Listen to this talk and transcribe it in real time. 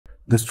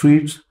The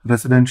streets,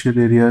 residential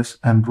areas,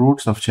 and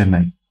roads of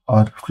Chennai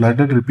are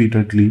flooded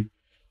repeatedly,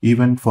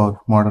 even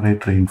for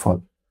moderate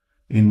rainfall.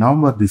 In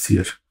November this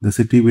year, the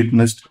city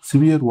witnessed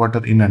severe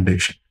water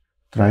inundation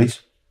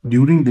thrice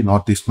during the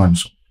northeast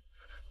monsoon.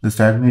 The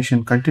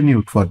stagnation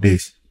continued for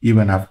days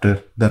even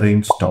after the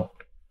rain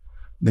stopped.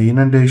 The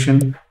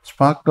inundation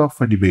sparked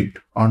off a debate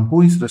on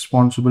who is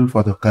responsible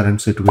for the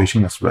current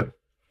situation as well.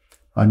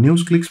 A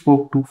news click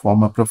spoke to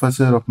former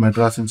professor of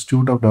Madras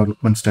Institute of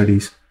Development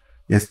Studies,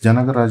 S.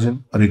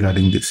 Janakarajan,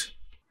 regarding this.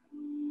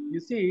 You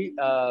see,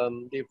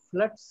 the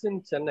floods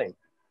in Chennai,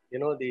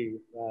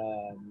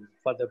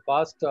 for the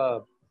past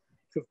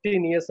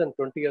 15 years and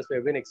 20 years we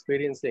have been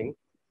experiencing,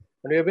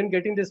 and we have been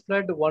getting this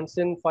flood once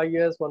in 5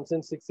 years, once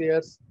in 6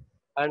 years,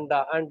 and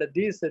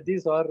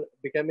these are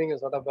becoming a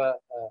sort of a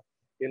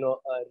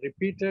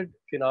repeated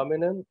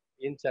phenomenon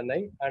in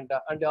Chennai,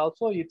 and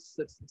also it's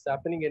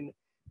happening in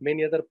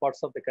many other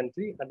parts of the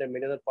country and in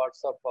many other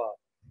parts of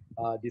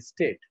the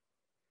state.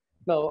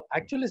 Now,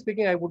 actually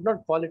speaking, I would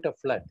not call it a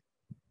flood.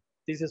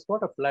 This is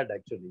not a flood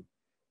actually,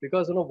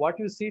 because what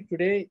you see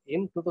today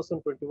in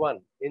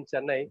 2021 in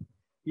Chennai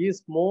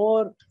is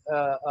more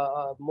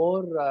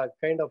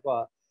kind of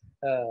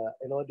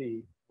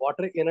the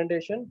water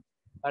inundation,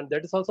 and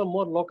that is also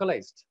more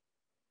localized.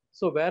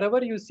 So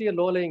wherever you see a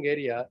low-lying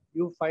area,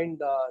 you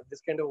find this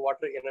kind of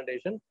water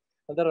inundation,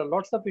 and there are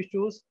lots of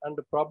issues and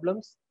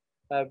problems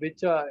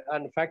which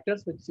and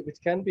factors which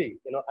can be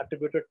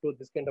attributed to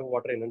this kind of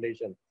water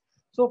inundation.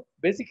 So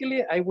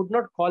basically, I would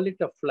not call it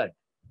a flood.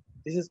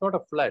 This is not a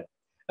flood.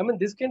 I mean,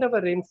 this kind of a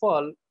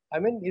rainfall, I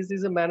mean,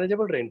 is a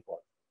manageable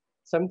rainfall.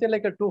 Something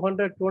like a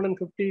 200,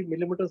 250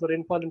 millimeters of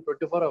rainfall in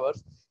 24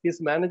 hours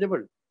is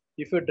manageable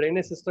if your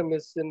drainage system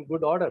is in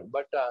good order.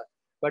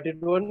 But it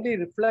only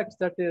reflects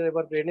that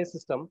our drainage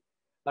system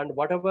and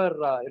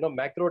whatever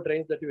macro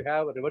drains that you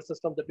have, river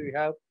system that you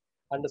have,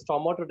 and the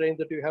stormwater drains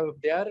that you have, if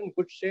they are in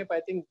good shape, I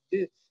think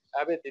this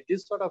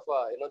sort of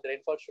the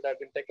rainfall should have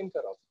been taken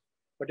care of.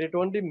 But it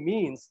only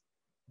means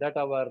that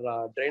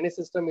our drainage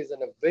system is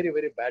in a very,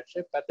 very bad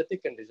shape,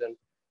 pathetic condition.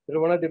 This is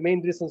one of the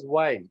main reasons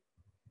why,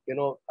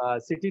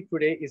 city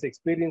today is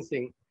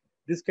experiencing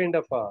this kind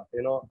of,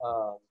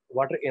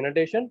 water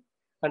inundation,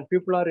 and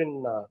people are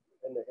in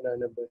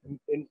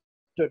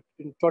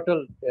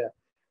total,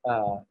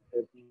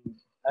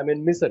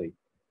 misery.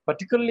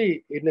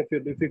 Particularly, if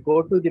you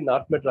go to the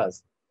North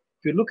Madras,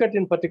 if you look at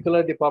in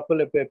particular the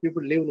popular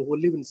people who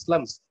live in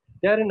slums,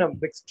 they are in an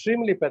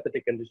extremely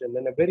pathetic condition,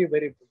 in a very,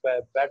 very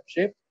bad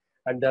shape,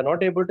 and they're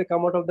not able to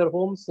come out of their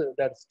homes.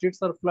 Their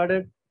streets are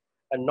flooded,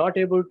 and not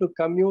able to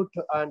commute,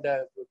 and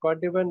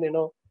can't even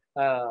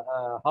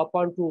hop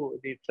onto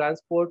the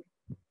transport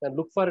and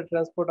look for a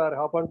transport or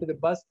hop onto the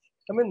bus.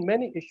 I mean,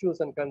 many issues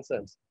and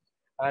concerns,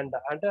 and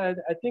I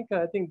think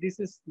this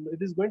is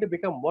going to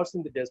become worse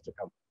in the days to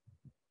come,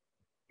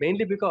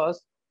 mainly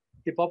because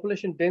the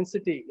population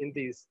density in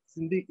the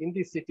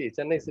city,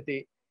 Chennai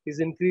city, is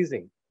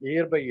increasing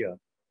year by year.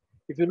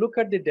 If you look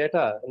at the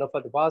data,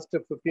 for the past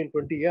 15,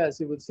 20 years,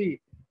 you will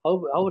see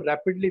how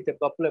rapidly the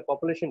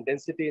population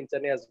density in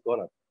Chennai has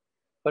gone up.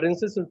 For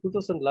instance, in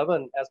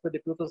 2011, as per the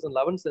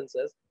 2011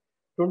 census,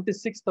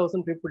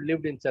 26,000 people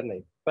lived in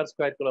Chennai per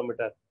square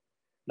kilometer.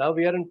 Now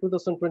we are in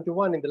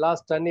 2021. In the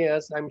last 10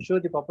 years, I'm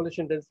sure the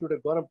population density would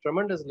have gone up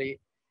tremendously.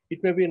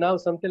 It may be now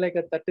something like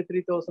a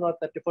 33,000 or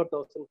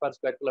 34,000 per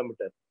square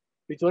kilometer,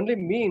 which only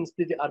means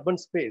that the urban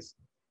space,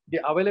 the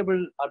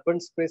available urban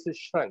space is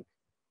shrunk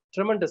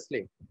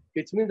tremendously,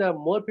 which means there are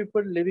more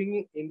people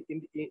living in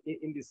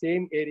the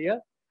same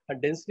area,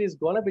 and density is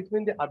gone up, which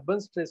means the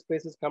urban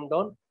spaces come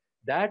down.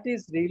 That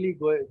is really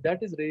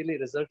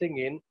resulting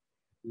in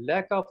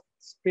lack of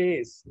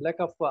space, lack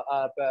of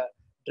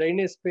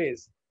drainage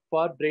space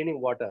for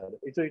draining water.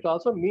 So it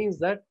also means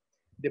that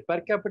the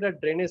per capita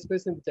drainage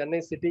space in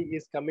Chennai city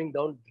is coming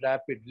down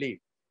rapidly.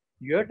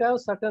 You have to have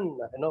certain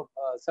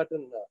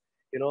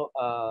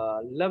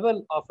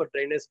level of a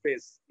drainage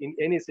space in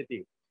any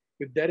city.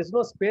 If there is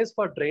no space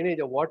for drainage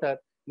of water,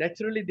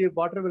 naturally the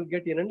water will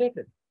get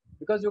inundated,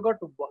 because you got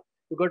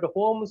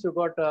homes, you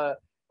got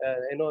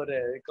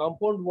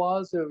compound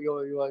walls,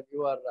 you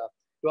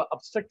are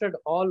obstructed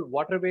all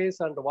waterways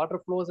and water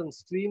flows and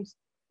streams.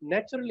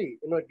 Naturally,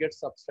 it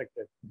gets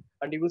obstructed,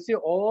 and you will see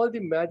all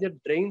the major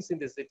drains in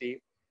the city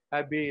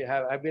have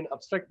been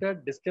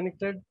obstructed,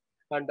 disconnected,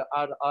 and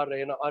are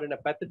in a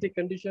pathetic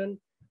condition,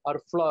 are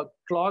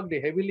clogged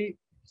heavily.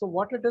 So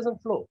water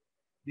doesn't flow.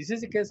 This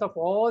is the case of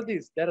all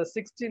these. There are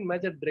 16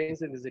 major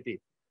drains in the city.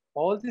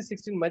 All these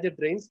 16 major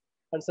drains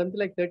and something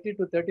like 30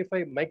 to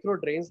 35 micro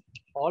drains,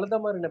 all of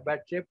them are in a bad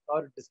shape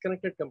or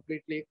disconnected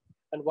completely,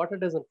 and water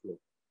doesn't flow.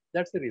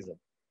 That's the reason.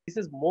 This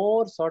is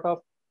more sort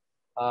of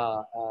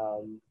uh,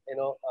 um, you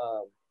know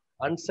uh,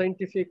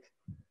 unscientific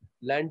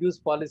land use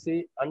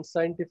policy,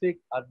 unscientific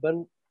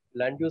urban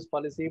land use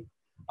policy,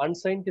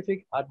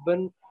 unscientific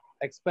urban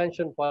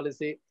expansion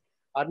policy,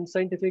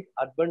 unscientific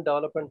urban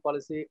development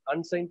policy,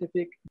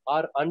 unscientific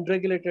or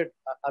unregulated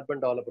urban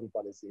development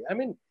policy. I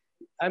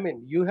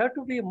mean, you have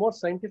to be more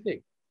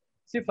scientific.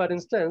 See, for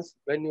instance,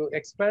 when you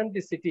expand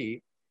the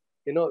city,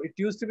 It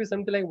used to be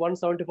something like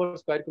 174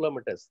 square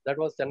kilometers. That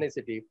was Chennai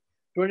city.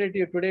 Today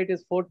it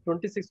is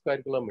 426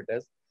 square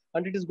kilometers,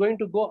 and it is going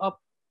to go up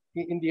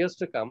in the years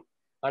to come.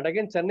 And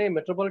again, Chennai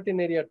metropolitan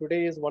area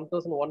today is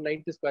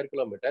 1,190 square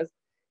kilometers.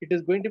 It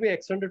is going to be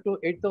extended to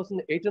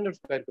 8,800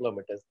 square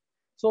kilometers.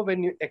 So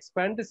when you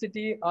expand the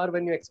city or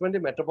when you expand the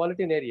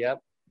metropolitan area,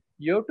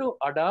 you have to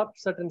adopt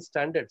certain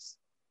standards.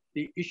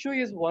 The issue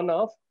is one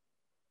of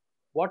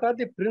what are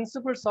the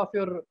principles of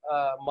your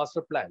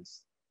master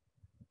plans?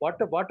 What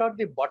are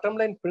the bottom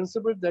line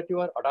principles that you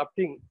are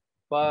adopting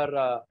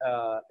for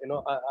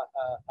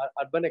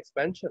urban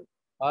expansion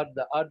or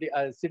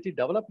the city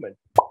development?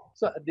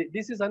 So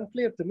this is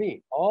unclear to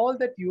me. All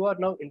that you are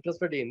now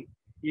interested in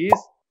is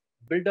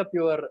build up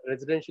your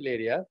residential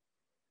area,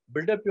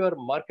 build up your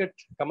market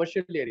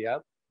commercial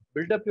area,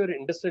 build up your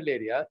industrial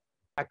area,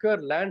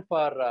 acquire land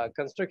for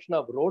construction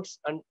of roads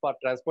and for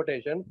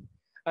transportation,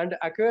 and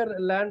acquire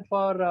land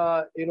for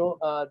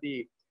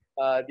the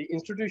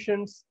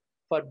institutions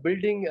for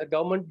building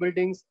government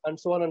buildings and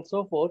so on and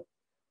so forth.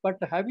 But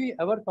have you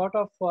ever thought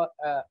of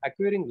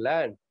acquiring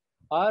land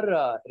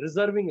or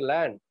reserving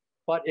land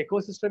for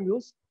ecosystem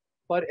use,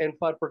 for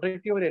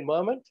protecting your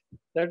environment?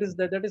 That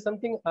is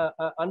something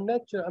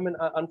unnatural. I mean,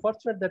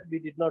 unfortunate that we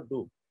did not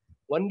do.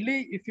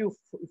 Only if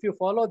you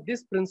follow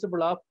this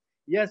principle of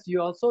yes,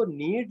 you also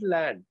need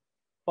land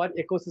for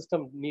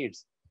ecosystem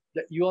needs.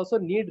 You also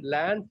need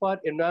land for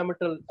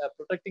environmental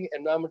protecting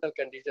environmental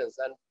conditions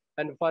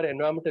and for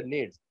environmental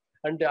needs.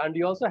 And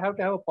you also have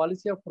to have a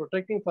policy of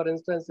protecting, for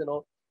instance,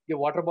 your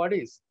water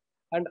bodies.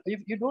 And if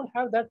you don't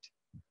have that,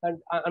 and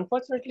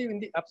unfortunately, in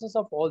the absence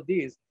of all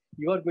these,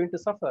 you are going to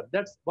suffer.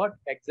 That's what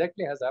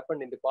exactly has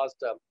happened in the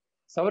past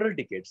several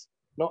decades.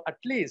 Now, at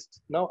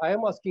least now I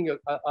am asking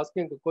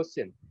a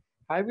question: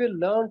 have you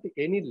learned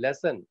any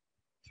lesson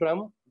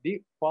from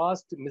the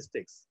past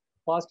mistakes,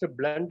 past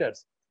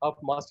blunders of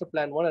Master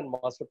Plan 1 and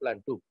Master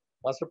Plan 2?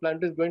 Master Plan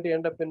 2 is going to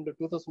end up in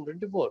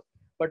 2024.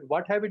 But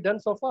what have we done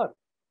so far?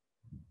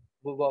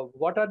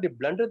 What are the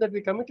blunders that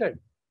we committed?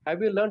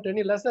 Have you learned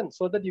any lesson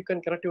so that you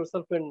can correct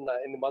yourself in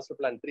the Master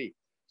Plan 3?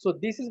 So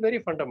this is very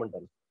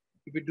fundamental.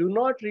 If you do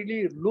not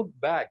really look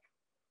back,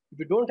 if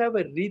you don't have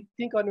a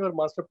rethink on your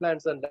master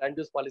plans and land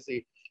use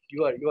policy,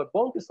 you are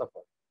bound to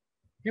suffer.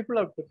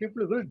 People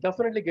will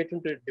definitely get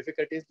into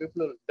difficulties.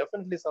 People will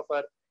definitely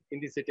suffer in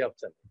the city of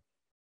Chennai.